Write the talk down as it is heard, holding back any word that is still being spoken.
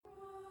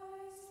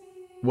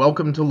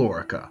Welcome to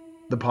Lorica,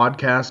 the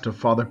podcast of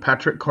Father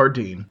Patrick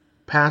Cardine,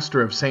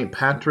 pastor of St.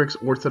 Patrick's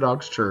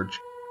Orthodox Church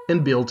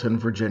in Bealton,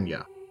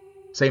 Virginia.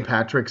 St.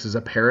 Patrick's is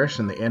a parish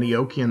in the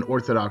Antiochian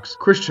Orthodox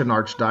Christian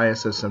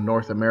Archdiocese of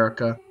North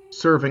America,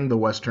 serving the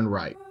Western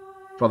Rite.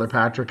 Father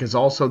Patrick is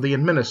also the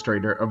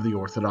administrator of the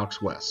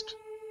Orthodox West.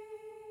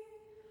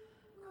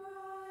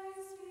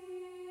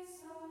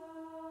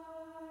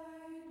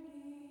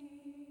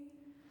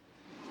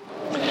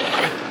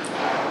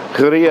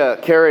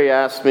 Carrie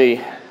asked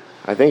me,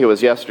 I think it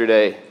was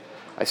yesterday,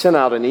 I sent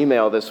out an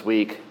email this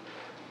week,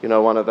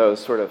 one of those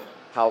sort of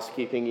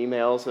housekeeping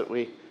emails that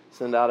we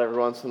send out every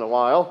once in a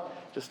while,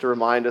 just to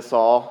remind us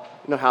all,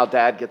 how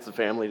Dad gets the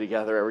family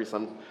together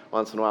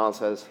once in a while and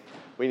says,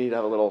 we need to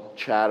have a little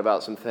chat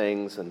about some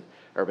things, and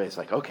everybody's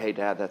like, okay,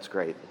 Dad, that's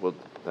great, well,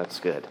 that's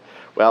good.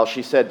 Well,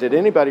 she said, did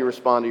anybody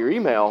respond to your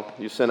email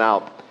you sent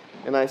out?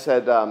 And I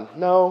said,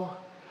 no.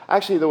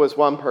 Actually, there was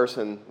one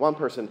person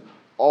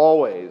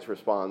always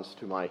responds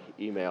to my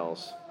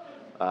emails,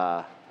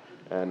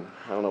 and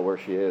I don't know where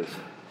she is.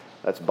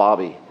 That's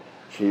Bobby.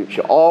 She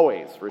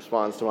always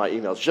responds to my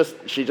emails.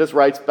 She just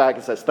writes back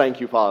and says, thank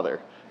you,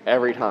 Father,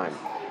 every time.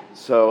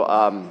 So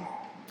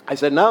I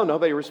said, no,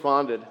 nobody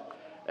responded,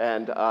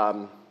 and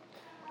I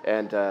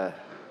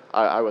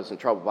was in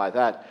trouble by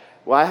that.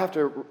 Well,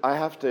 I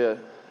have to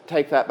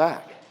take that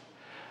back.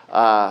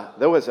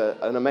 There was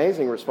an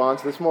amazing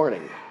response this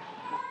morning,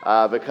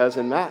 because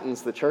in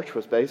Matins, the church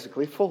was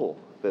basically full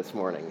this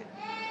morning.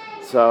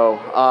 So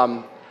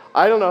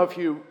I don't know if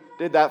you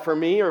did that for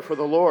me or for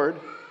the Lord,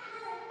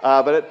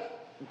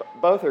 but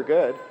both are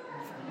good.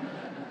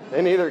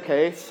 In either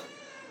case,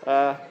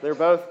 they're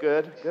both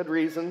good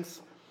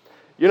reasons.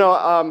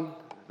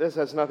 This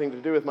has nothing to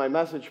do with my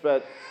message,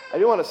 but I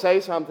do want to say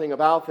something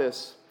about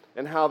this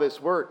and how this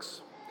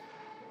works.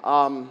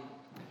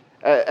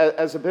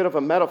 As a bit of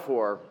a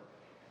metaphor,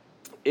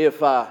 if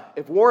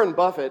Warren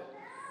Buffett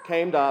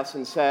came to us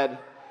and said,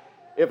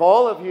 if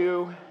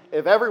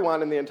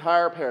everyone in the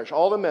entire parish,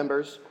 all the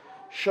members,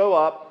 show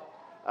up,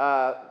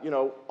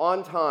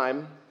 on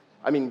time,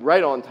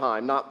 right on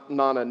time, not a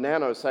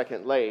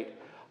nanosecond late,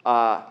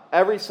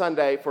 every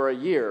Sunday for a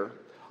year,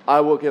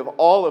 I will give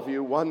all of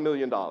you $1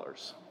 million.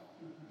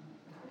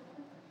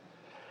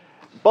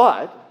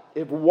 But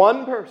if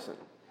one person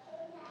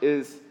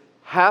is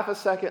half a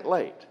second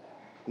late,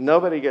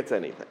 nobody gets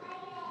anything.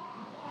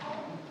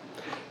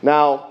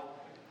 Now,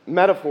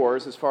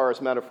 metaphors, as far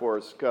as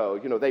metaphors go,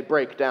 they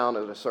break down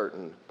at a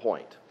certain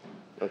point,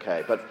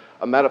 okay? But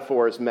a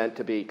metaphor is meant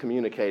to be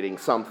communicating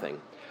something.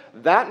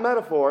 That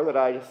metaphor that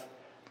I just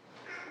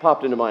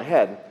popped into my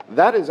head,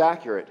 that is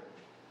accurate.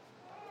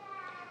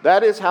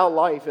 That is how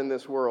life in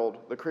this world,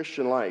 the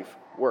Christian life,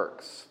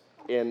 works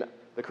in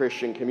the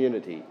Christian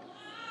community,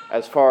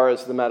 as far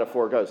as the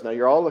metaphor goes. Now,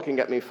 you're all looking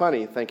at me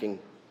funny, thinking,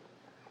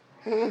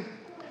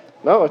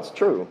 no, it's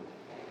true.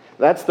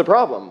 That's the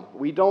problem.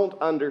 We don't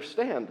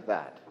understand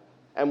that,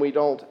 and we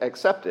don't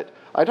accept it.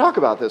 I talk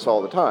about this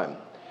all the time.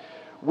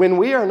 When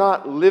we are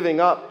not living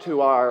up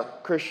to our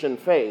Christian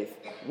faith,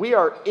 we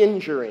are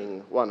injuring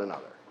one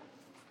another.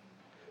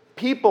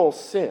 People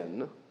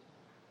sin.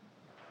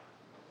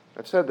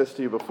 I've said this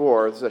to you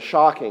before. It's a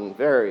shocking,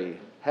 very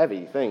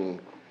heavy thing.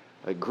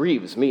 It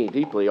grieves me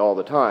deeply all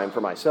the time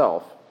for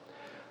myself.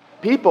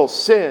 People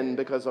sin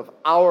because of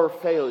our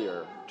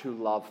failure to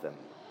love them.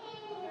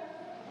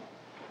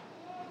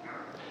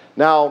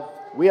 Now,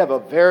 we have a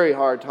very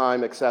hard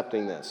time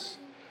accepting this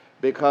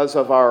because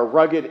of our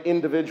rugged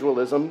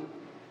individualism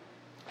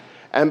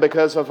and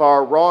because of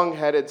our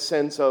wrong-headed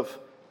sense of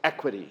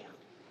equity.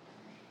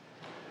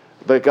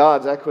 But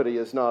God's equity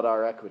is not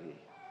our equity.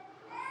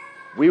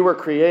 We were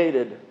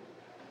created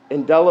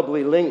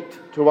indelibly linked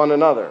to one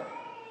another.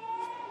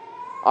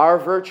 Our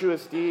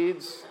virtuous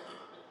deeds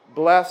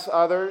bless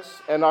others,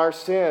 and our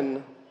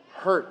sin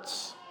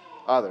hurts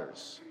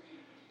others.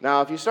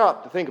 Now, if you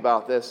stop to think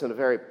about this in a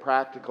very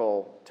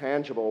practical,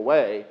 tangible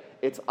way,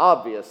 it's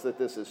obvious that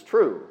this is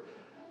true.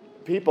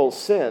 People's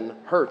sin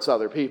hurts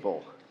other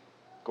people,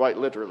 quite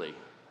literally.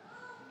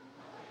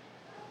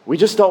 We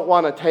just don't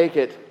want to take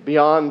it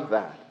beyond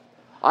that.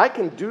 I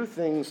can do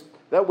things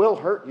that will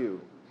hurt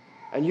you,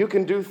 and you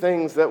can do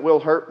things that will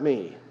hurt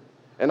me.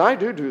 And I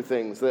do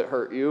things that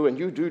hurt you, and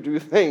you do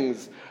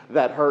things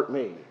that hurt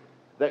me,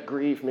 that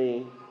grieve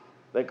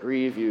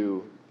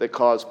you, that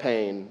cause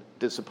pain,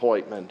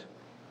 disappointment,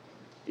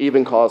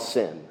 even cause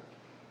sin.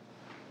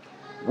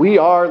 We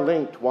are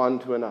linked one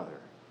to another.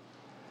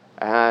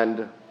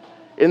 And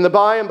in the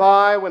by and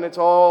by, when it's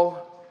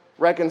all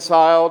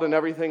reconciled and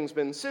everything's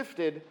been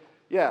sifted,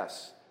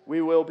 yes,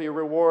 we will be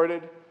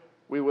rewarded.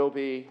 We will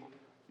be,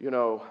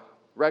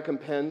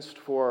 recompensed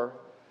for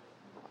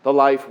the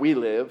life we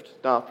lived,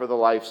 not for the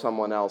life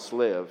someone else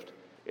lived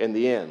in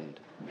the end.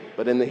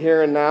 But in the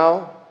here and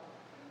now,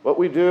 what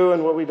we do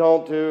and what we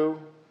don't do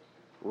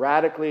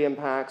radically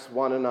impacts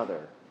one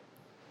another.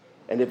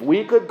 And if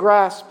we could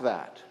grasp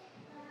that,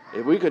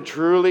 if we could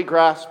truly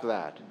grasp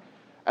that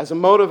as a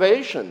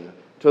motivation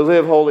to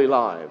live holy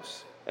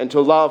lives and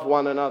to love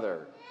one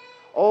another,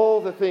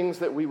 all the things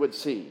that we would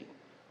see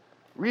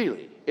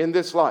really, in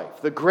this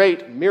life, the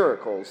great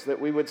miracles that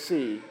we would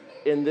see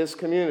in this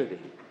community.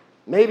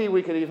 Maybe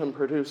we could even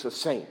produce a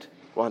saint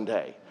one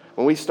day.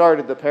 When we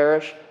started the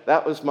parish,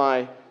 that was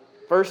my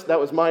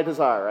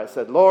desire. I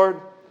said, Lord,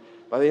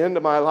 by the end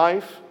of my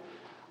life,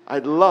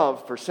 I'd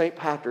love for St.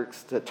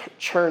 Patrick's to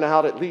churn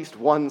out at least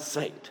one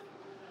saint.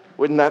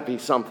 Wouldn't that be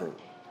something?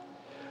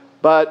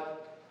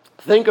 But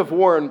think of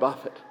Warren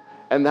Buffett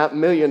and that $1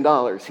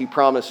 million he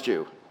promised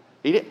you.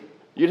 You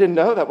didn't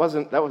know that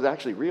was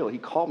actually real. He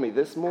called me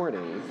this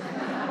morning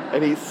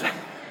and he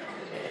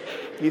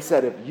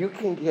said, if you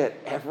can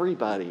get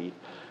everybody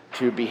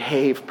to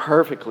behave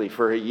perfectly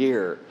for a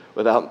year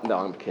without, no,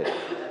 I'm kidding.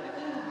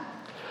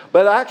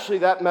 But actually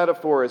that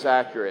metaphor is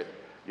accurate.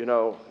 You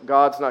know,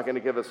 God's not going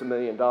to give us $1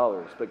 million,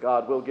 but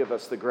God will give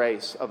us the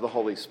grace of the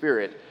Holy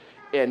Spirit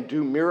and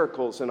do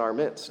miracles in our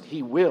midst.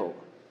 He will.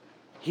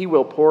 He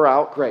will pour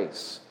out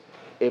grace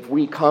if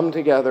we come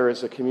together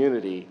as a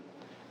community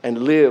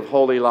and live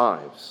holy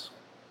lives.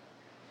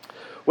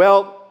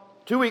 Well,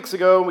 2 weeks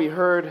ago we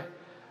heard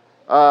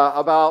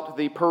about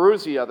the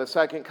Parousia, the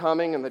second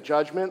coming and the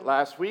judgment.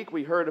 Last week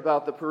we heard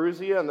about the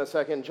Parousia and the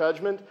second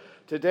judgment.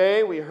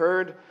 Today we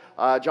heard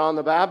John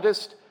the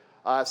Baptist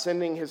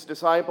sending his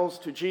disciples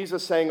to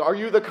Jesus saying, "Are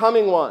you the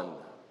coming one?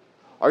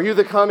 Are you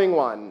the coming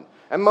one?"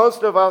 And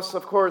most of us,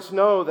 of course,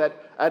 know that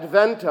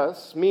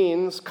Adventus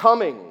means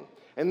coming.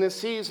 And this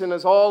season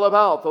is all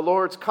about the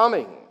Lord's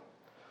coming.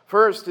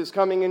 First, his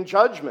coming in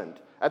judgment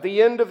at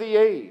the end of the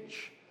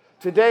age.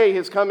 Today,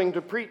 his coming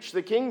to preach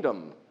the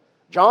kingdom.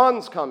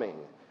 John's coming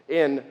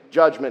in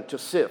judgment to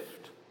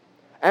sift.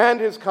 And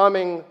his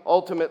coming,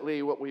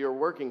 ultimately, what we are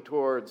working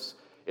towards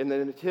in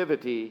the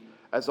Nativity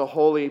as a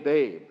holy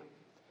babe.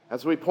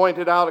 As we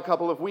pointed out a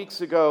couple of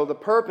weeks ago, the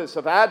purpose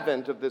of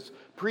Advent, of this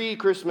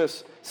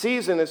pre-Christmas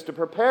season, is to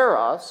prepare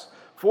us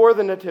for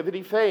the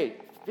Nativity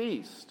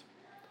feast.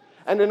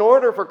 And in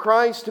order for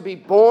Christ to be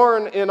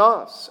born in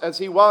us, as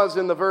he was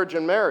in the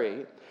Virgin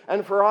Mary,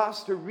 and for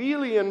us to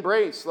really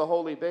embrace the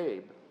holy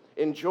babe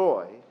in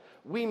joy,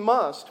 we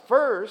must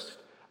first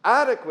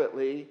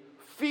adequately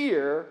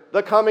fear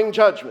the coming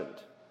judgment.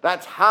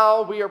 That's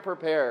how we are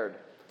prepared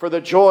for the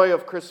joy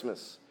of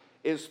Christmas,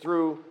 is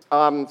through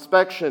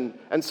inspection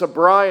and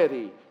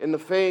sobriety in the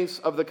face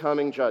of the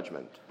coming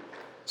judgment.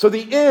 So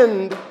the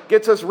end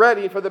gets us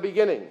ready for the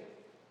beginning.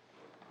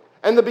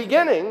 And the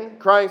beginning,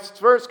 Christ's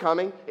first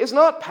coming, is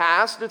not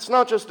past. It's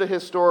not just a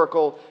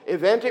historical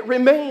event. It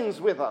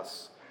remains with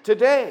us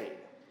today.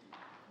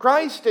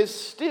 Christ is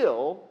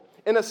still,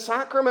 in a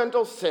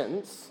sacramental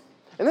sense,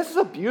 and this is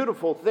a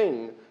beautiful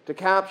thing to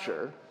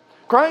capture,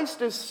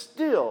 Christ is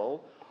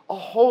still a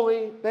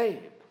holy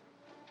babe.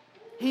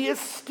 He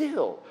is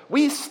still,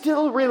 we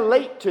still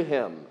relate to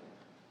him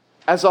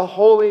as a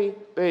holy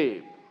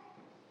babe.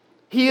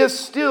 He is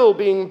still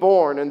being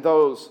born in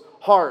those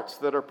hearts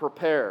that are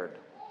prepared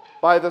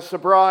by the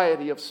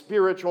sobriety of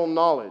spiritual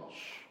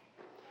knowledge.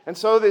 And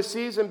so this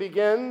season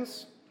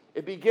begins.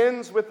 It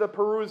begins with the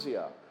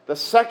Parousia, the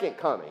second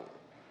coming.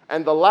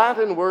 And the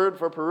Latin word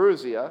for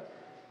Parousia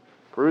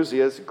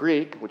is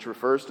Greek, which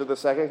refers to the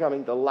second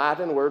coming. The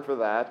Latin word for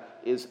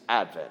that is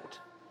Advent.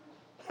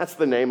 That's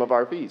the name of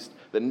our feast.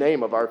 The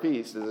name of our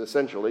feast is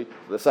essentially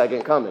the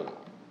second coming.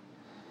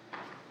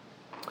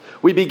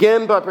 We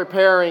begin by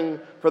preparing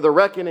for the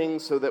reckoning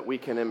so that we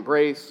can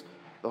embrace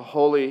the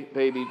holy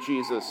baby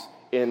Jesus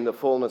in the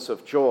fullness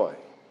of joy.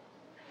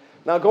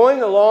 Now,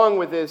 going along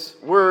with this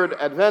word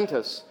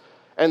Adventus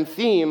and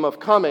theme of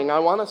coming, I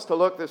want us to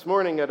look this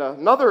morning at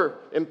another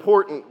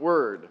important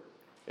word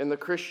in the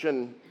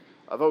Christian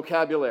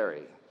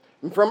vocabulary.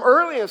 And from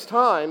earliest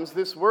times,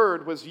 this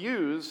word was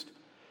used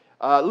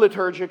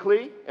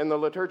liturgically. In the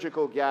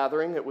liturgical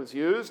gathering it was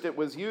used. It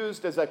was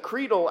used as a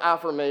creedal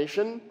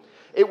affirmation.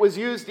 It was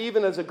used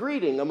even as a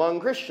greeting among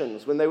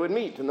Christians when they would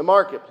meet in the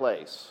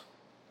marketplace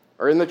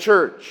or in the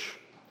church.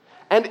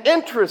 And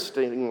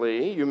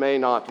interestingly, you may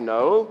not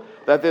know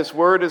that this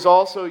word is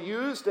also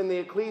used in the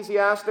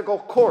ecclesiastical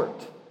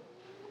court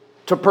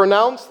to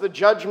pronounce the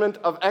judgment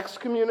of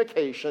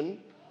excommunication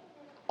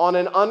on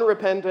an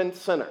unrepentant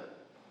sinner.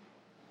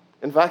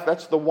 In fact,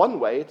 that's the one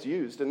way it's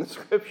used in the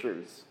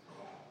Scriptures.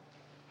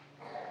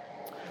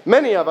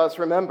 Many of us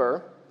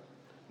remember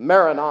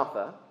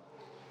Maranatha.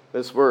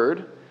 This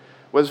word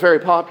was very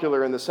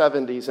popular in the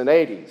 70s and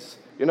 80s.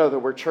 You know, there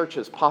were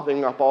churches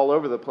popping up all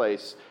over the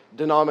place,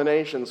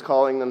 denominations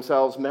calling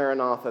themselves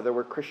Maranatha. There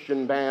were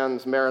Christian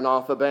bands,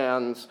 Maranatha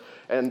bands,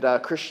 and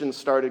Christians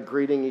started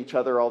greeting each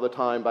other all the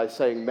time by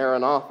saying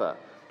Maranatha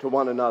to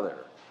one another.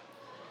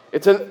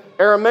 It's an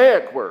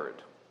Aramaic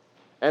word,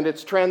 and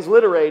it's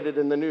transliterated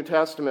in the New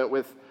Testament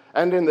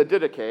and in the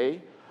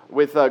Didache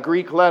with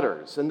Greek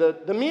letters. And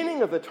the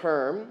meaning of the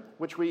term,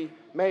 which we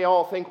may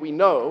all think we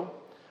know,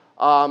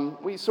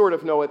 we sort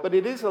of know it, but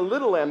it is a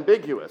little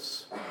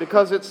ambiguous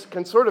because it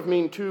can sort of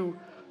mean two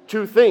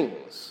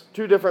things,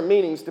 two different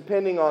meanings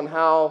depending on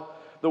how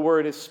the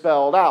word is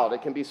spelled out.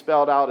 It can be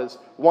spelled out as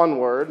one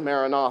word,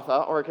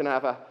 Maranatha, or it can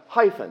have a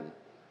hyphen,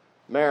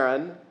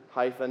 Maran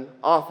hyphen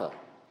Atha.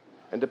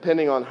 And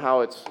depending on how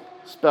it's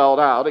spelled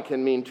out, it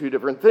can mean two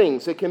different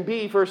things. It can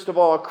be, first of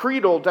all, a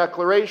creedal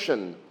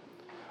declaration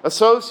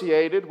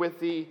associated with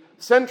the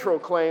central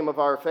claim of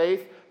our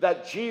faith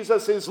that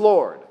Jesus is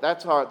Lord.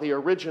 That's the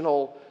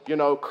original,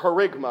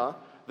 kerygma,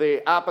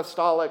 the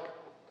apostolic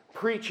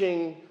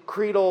preaching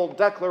creedal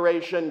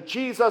declaration,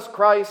 Jesus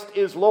Christ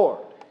is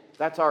Lord.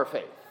 That's our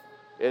faith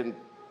in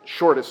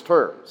shortest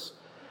terms.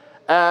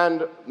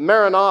 And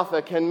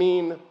Maranatha can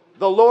mean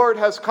the Lord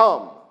has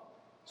come.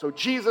 So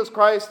Jesus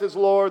Christ is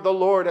Lord, the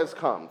Lord has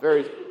come.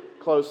 Very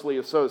closely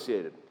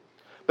associated.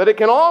 But it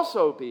can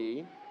also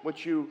be,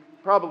 which you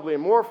probably are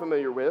more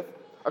familiar with,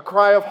 a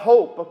cry of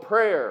hope, a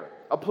prayer,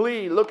 a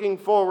plea looking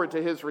forward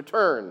to his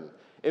return,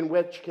 in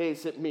which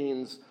case it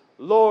means,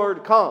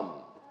 Lord, come.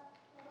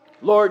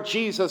 Lord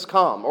Jesus,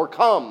 come, or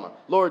come,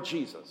 Lord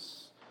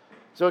Jesus.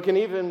 So it can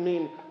even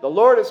mean the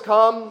Lord has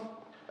come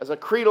as a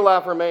creedal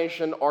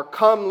affirmation, or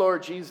come,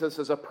 Lord Jesus,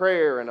 as a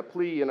prayer and a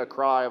plea and a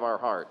cry of our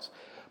hearts.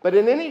 But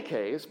in any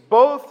case,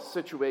 both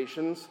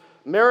situations,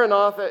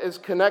 Maranatha is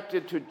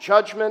connected to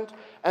judgment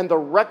and the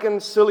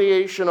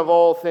reconciliation of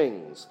all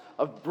things,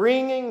 of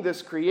bringing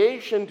this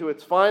creation to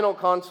its final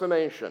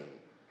consummation,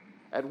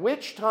 at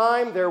which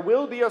time there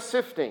will be a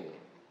sifting,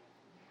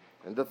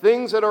 and the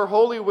things that are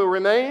holy will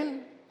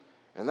remain,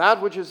 and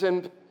that which is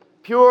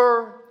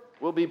impure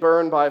will be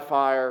burned by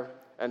fire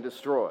and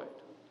destroyed.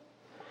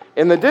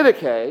 In the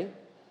Didache,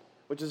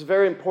 which is a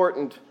very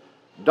important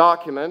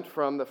document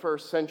from the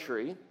first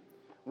century,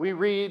 we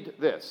read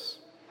this: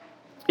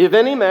 If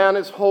any man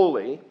is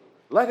holy,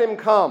 let him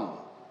come.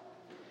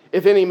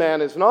 If any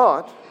man is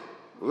not,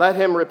 let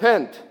him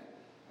repent.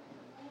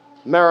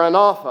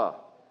 Maranatha,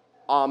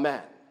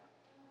 Amen.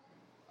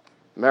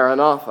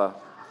 Maranatha,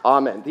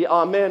 Amen. The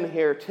Amen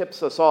here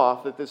tips us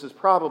off that this is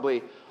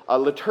probably a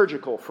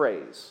liturgical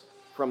phrase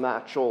from the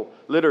actual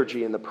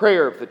liturgy and the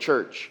prayer of the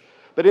church.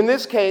 But in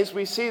this case,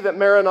 we see that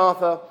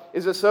Maranatha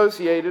is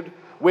associated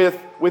with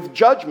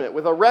judgment,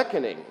 with a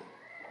reckoning.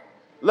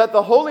 Let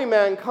the holy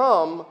man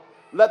come,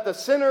 let the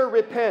sinner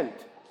repent.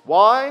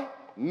 Why?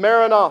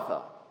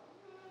 Maranatha.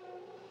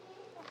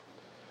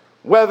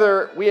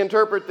 Whether we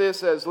interpret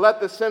this as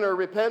let the sinner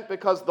repent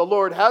because the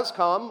Lord has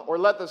come, or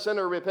let the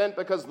sinner repent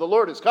because the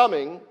Lord is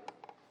coming,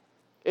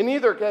 in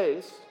either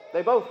case,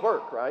 they both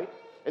work, right?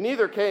 In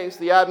either case,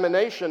 the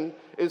admonition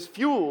is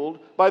fueled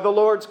by the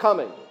Lord's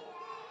coming.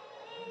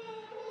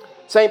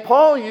 St.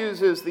 Paul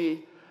uses the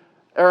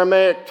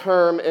Aramaic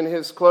term in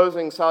his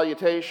closing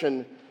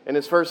salutation in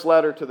his first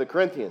letter to the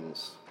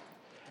Corinthians.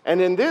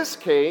 And in this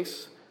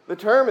case, the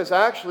term is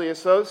actually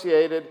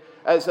associated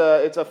as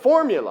it's a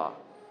formula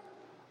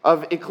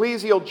of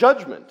ecclesial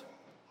judgment.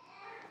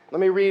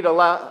 Let me read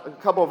a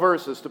couple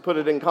verses to put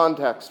it in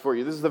context for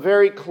you. This is the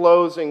very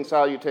closing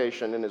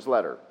salutation in his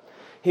letter.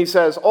 He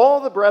says, All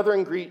the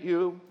brethren greet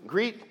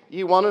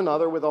ye one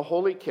another with a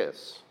holy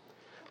kiss.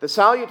 The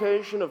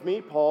salutation of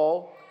me,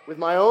 Paul, with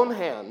my own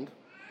hand.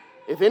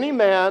 If any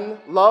man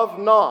love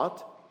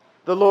not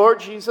the Lord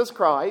Jesus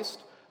Christ,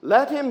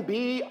 let him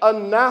be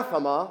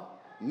anathema,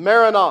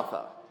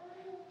 Maranatha.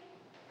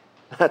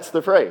 That's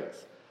the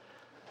phrase.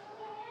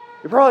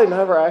 You probably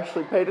never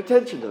actually paid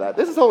attention to that.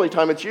 This is the only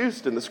time it's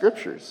used in the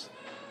Scriptures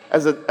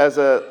as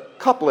a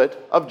couplet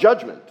of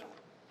judgment.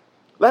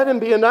 Let him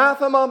be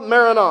anathema,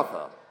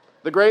 Maranatha.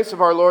 The grace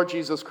of our Lord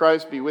Jesus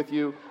Christ be with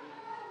you.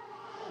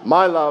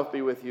 My love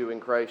be with you in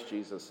Christ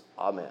Jesus.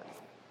 Amen.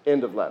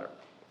 End of letter.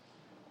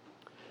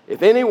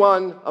 If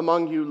anyone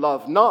among you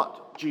love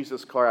not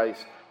Jesus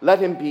Christ, let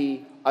him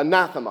be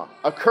anathema,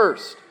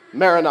 accursed,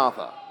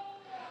 Maranatha.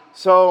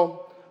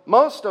 So,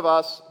 most of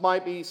us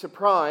might be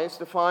surprised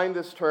to find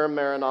this term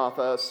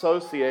Maranatha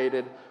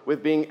associated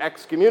with being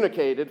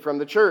excommunicated from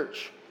the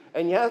church.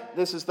 And yet,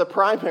 this is the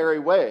primary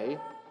way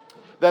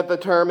that the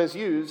term is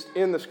used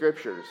in the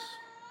Scriptures.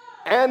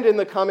 And in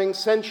the coming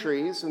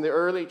centuries in the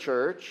early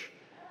church,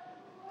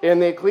 in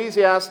the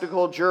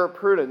ecclesiastical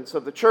jurisprudence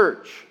of the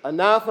church,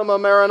 anathema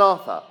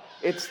Maranatha.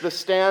 It's the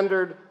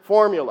standard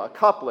formula,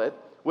 couplet,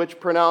 which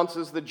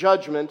pronounces the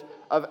judgment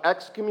of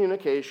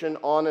excommunication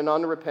on an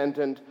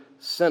unrepentant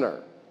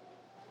sinner.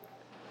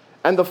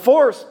 And the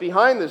force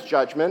behind this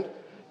judgment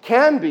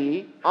can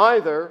be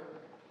either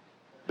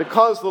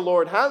because the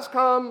Lord has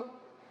come,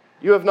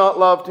 you have not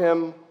loved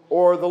him,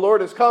 or the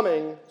Lord is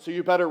coming, so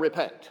you better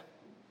repent.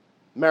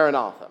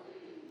 Maranatha.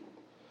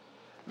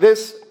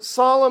 This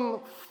solemn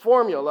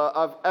formula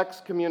of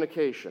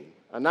excommunication,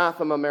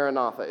 anathema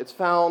Maranatha, it's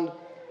found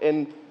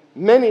in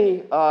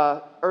many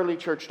early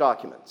church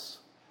documents.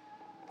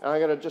 And I'm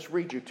going to just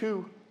read you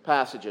two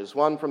passages,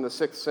 one from the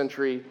 6th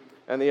century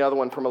and the other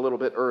one from a little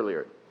bit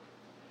earlier.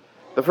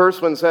 The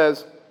first one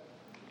says,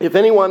 If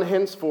anyone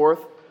henceforth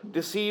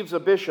deceives a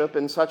bishop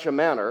in such a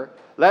manner,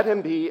 let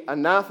him be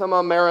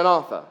anathema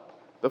Maranatha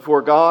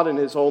before God and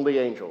his holy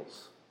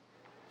angels.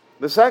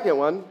 The second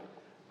one,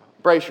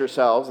 brace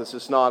yourselves, this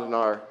is not in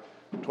our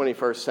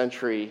 21st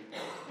century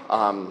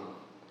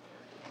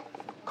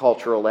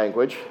cultural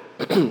language.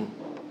 It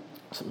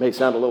may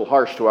sound a little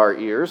harsh to our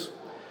ears.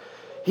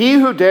 He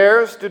who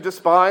dares to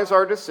despise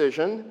our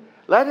decision,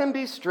 let him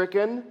be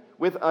stricken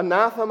with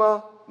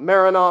anathema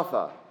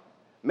Maranatha.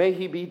 May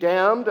he be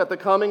damned at the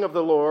coming of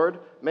the Lord.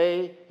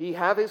 May he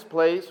have his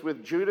place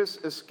with Judas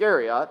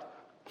Iscariot,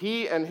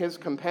 he and his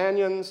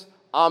companions.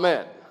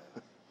 Amen.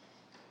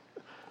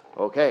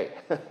 Okay.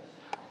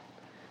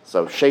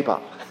 So shape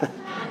up.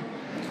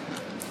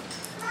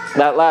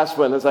 That last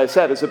one, as I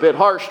said, is a bit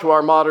harsh to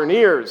our modern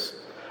ears.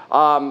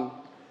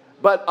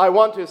 But I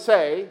want to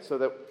say, so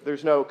that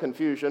there's no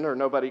confusion or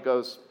nobody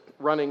goes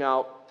running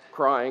out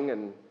crying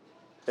and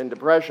in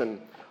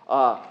depression,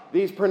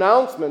 these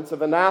pronouncements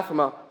of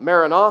anathema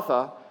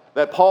maranatha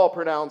that Paul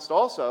pronounced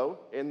also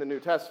in the New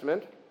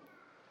Testament,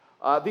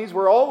 these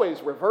were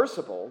always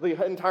reversible.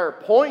 The entire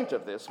point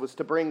of this was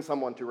to bring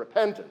someone to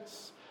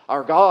repentance.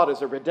 Our God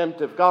is a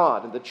redemptive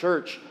God, and the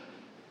church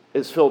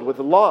is filled with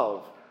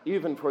love,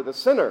 even for the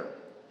sinner.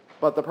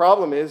 But the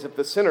problem is, if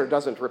the sinner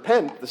doesn't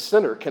repent, the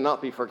sinner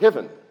cannot be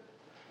forgiven.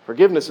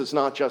 Forgiveness is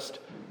not just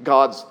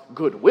God's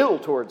goodwill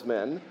towards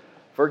men.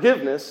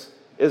 Forgiveness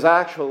is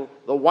actual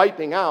the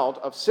wiping out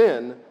of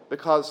sin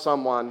because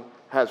someone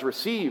has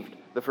received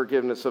the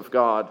forgiveness of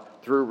God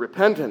through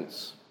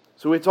repentance.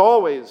 So it's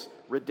always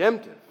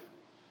redemptive.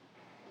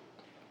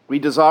 We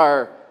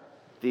desire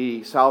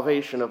the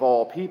salvation of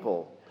all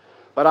people.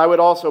 But I would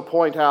also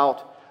point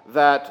out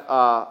that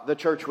the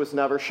church was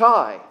never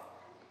shy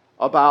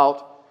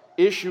about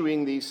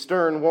issuing these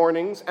stern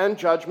warnings and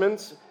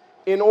judgments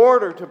in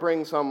order to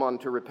bring someone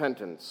to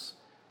repentance.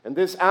 And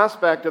this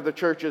aspect of the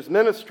church's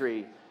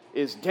ministry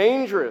is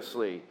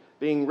dangerously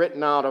being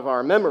written out of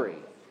our memory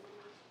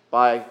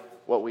by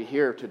what we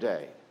hear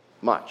today,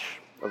 much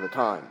of the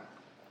time.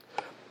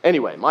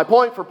 Anyway, my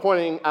point for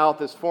pointing out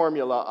this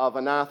formula of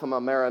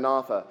anathema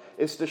maranatha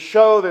is to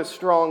show this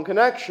strong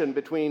connection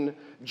between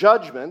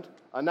judgment,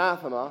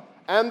 anathema,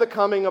 and the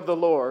coming of the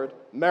Lord,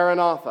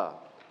 maranatha,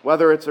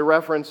 whether it's a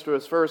reference to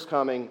his first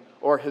coming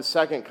or his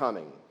second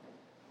coming.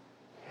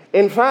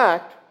 In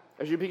fact,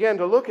 as you begin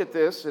to look at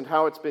this and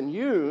how it's been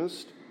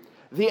used,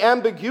 the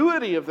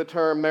ambiguity of the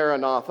term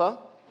maranatha,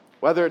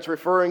 whether it's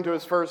referring to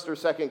his first or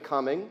second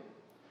coming,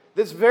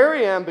 this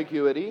very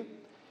ambiguity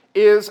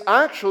is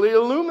actually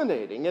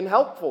illuminating and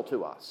helpful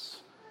to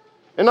us.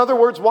 In other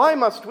words, why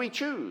must we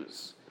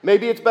choose?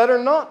 Maybe it's better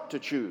not to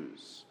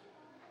choose.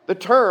 The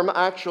term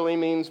actually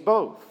means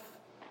both.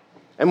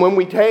 And when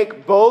we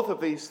take both of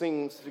these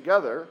things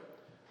together,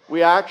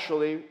 we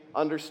actually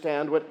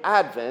understand what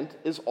Advent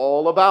is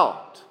all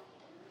about.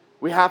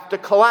 We have to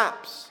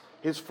collapse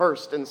his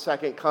first and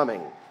second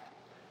coming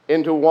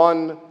into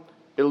one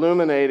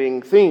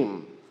illuminating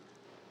theme.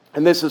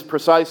 And this is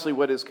precisely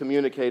what is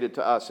communicated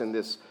to us in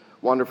this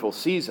wonderful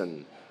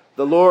season.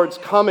 The Lord's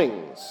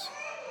comings,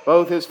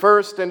 both his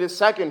first and his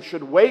second,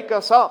 should wake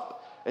us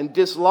up and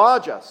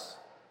dislodge us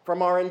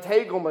from our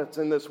entanglements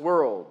in this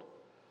world,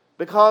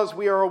 because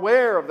we are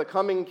aware of the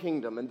coming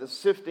kingdom and the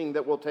sifting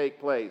that will take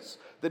place,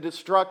 the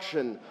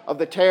destruction of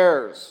the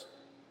tares,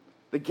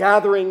 the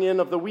gathering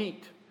in of the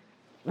wheat.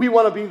 We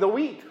want to be the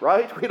wheat,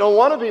 right? We don't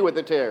want to be with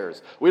the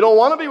tares. We don't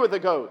want to be with the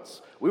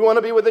goats. We want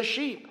to be with the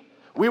sheep.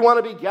 We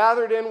want to be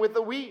gathered in with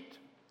the wheat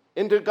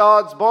into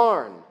God's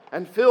barn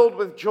and filled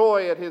with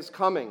joy at his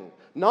coming,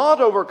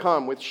 not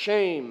overcome with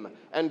shame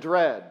and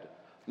dread.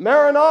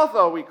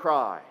 Maranatha, we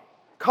cry.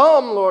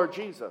 Come, Lord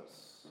Jesus.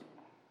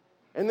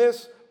 And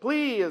this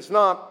plea is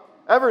not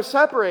ever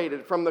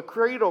separated from the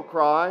cradle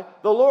cry,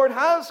 the Lord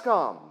has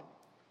come.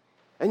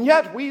 And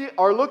yet we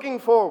are looking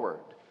forward.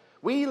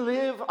 We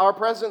live our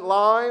present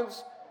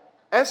lives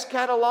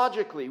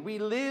eschatologically. We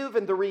live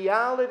in the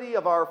reality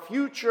of our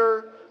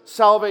future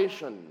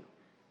salvation.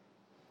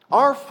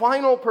 Our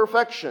final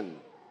perfection,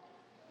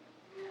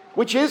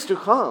 which is to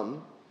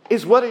come,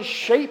 is what is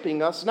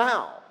shaping us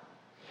now.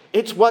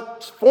 It's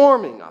what's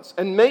forming us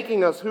and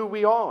making us who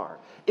we are.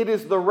 It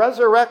is the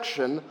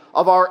resurrection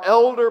of our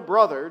elder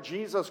brother,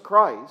 Jesus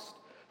Christ,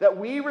 that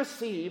we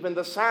receive in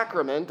the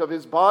sacrament of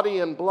his body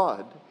and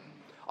blood.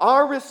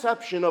 Our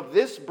reception of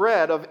this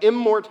bread of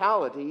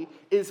immortality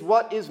is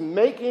what is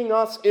making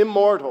us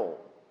immortal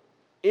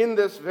in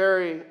this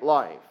very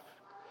life.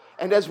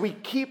 And as we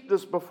keep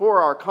this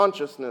before our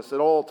consciousness at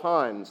all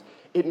times,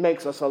 it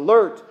makes us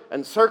alert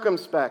and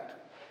circumspect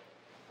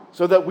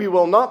so that we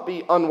will not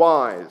be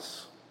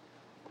unwise.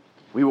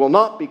 We will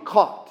not be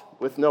caught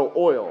with no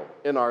oil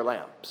in our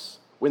lamps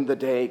when the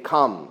day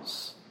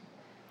comes.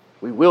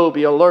 We will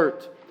be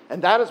alert.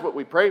 And that is what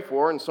we pray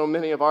for in so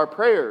many of our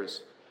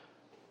prayers.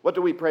 What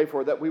do we pray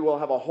for? That we will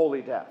have a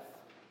holy death.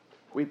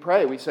 We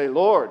pray, we say,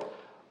 Lord,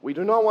 we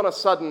do not want a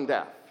sudden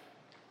death.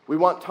 We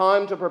want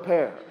time to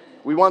prepare.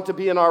 We want to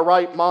be in our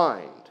right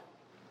mind.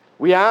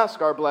 We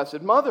ask our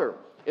Blessed Mother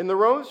in the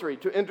Rosary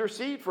to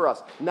intercede for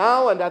us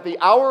now and at the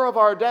hour of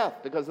our death,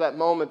 because that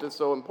moment is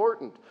so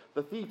important.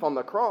 The thief on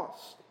the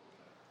cross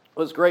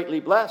was greatly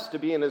blessed to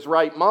be in his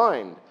right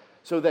mind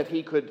so that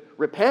he could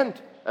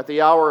repent at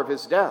the hour of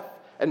his death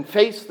and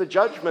face the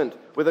judgment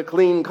with a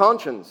clean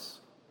conscience.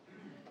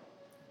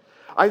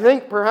 I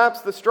think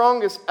perhaps the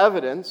strongest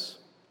evidence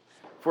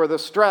for the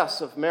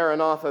stress of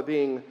Maranatha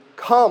being,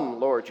 come,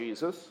 Lord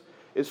Jesus,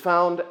 is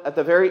found at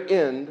the very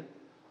end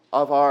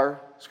of our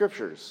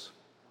scriptures.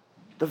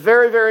 the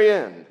very, very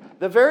end,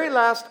 the very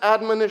last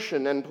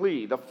admonition and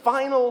plea, the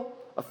final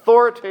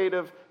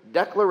authoritative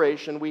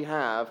declaration we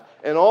have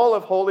in all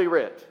of Holy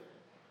Writ.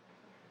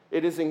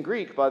 It is in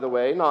Greek, by the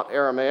way, not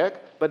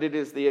Aramaic, but it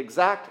is the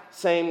exact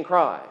same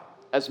cry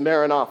as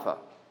Maranatha.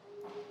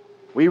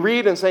 We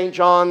read in St.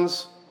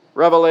 John's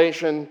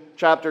Revelation,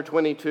 chapter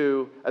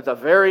 22, at the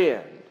very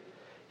end,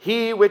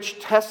 "He which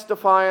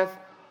testifieth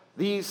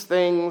these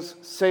things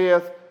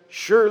saith,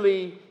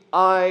 Surely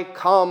I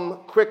come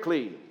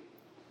quickly.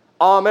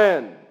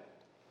 Amen.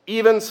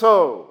 Even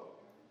so,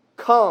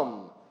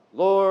 come,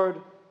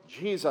 Lord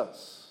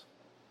Jesus."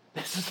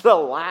 This is the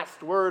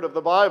last word of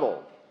the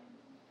Bible.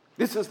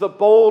 This is the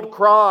bold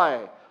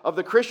cry of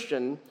the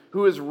Christian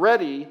who is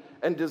ready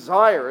and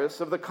desirous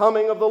of the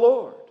coming of the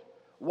Lord.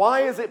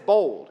 Why is it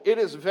bold? It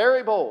is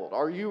very bold.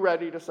 Are you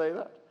ready to say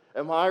that?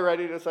 Am I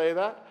ready to say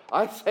that?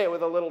 I say it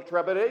with a little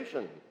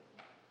trepidation.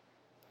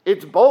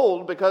 It's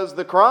bold because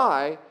the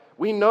cry,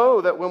 we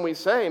know that when we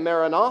say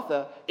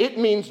Maranatha, it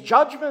means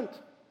judgment.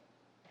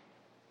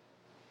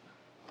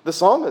 The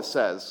psalmist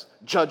says,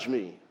 "Judge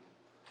me."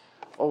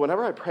 Oh,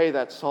 whenever I pray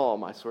that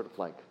psalm, I sort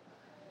of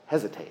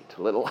hesitate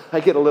a little. I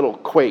get a little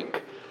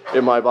quake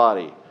in my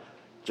body.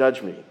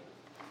 Judge me.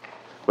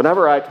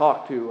 Whenever I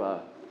talk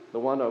to the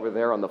one over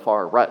there on the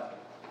far right,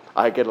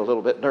 I get a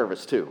little bit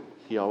nervous too.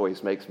 He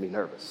always makes me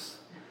nervous.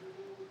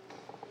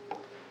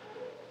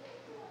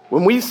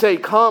 When we say,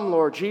 "Come,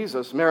 Lord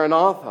Jesus,"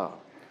 Maranatha,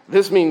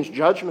 this means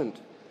judgment.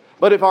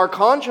 But if our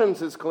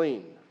conscience is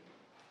clean,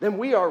 then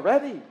we are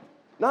ready.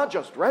 Not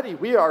just ready,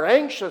 we are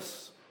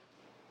anxious.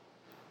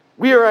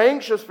 We are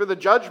anxious for the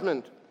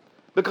judgment,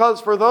 because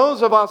for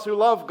those of us who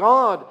love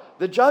God,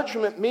 the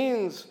judgment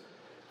means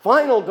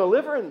final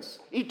deliverance,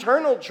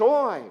 eternal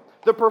joy,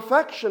 the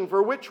perfection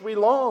for which we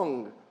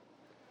long.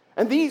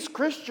 And these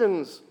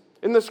Christians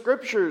in the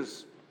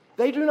Scriptures,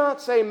 they do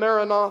not say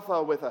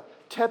Maranatha with a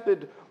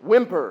tepid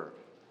whimper.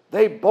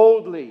 They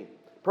boldly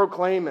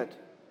proclaim it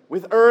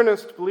with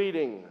earnest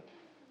pleading.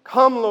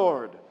 Come,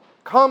 Lord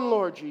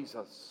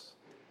Jesus.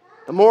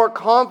 The more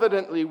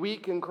confidently we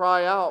can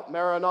cry out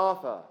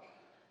Maranatha,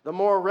 the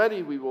more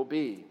ready we will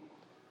be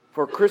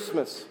for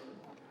Christmas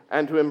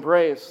and to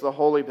embrace the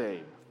Holy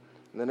Babe.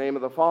 In the name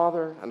of the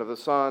Father, and of the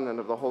Son, and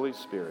of the Holy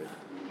Spirit.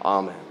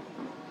 Amen.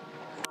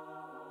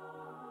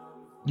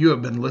 You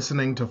have been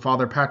listening to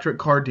Father Patrick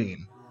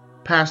Cardeen,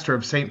 pastor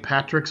of St.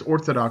 Patrick's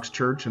Orthodox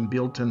Church in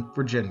Bealton,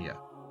 Virginia.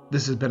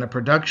 This has been a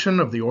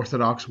production of the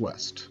Orthodox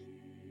West.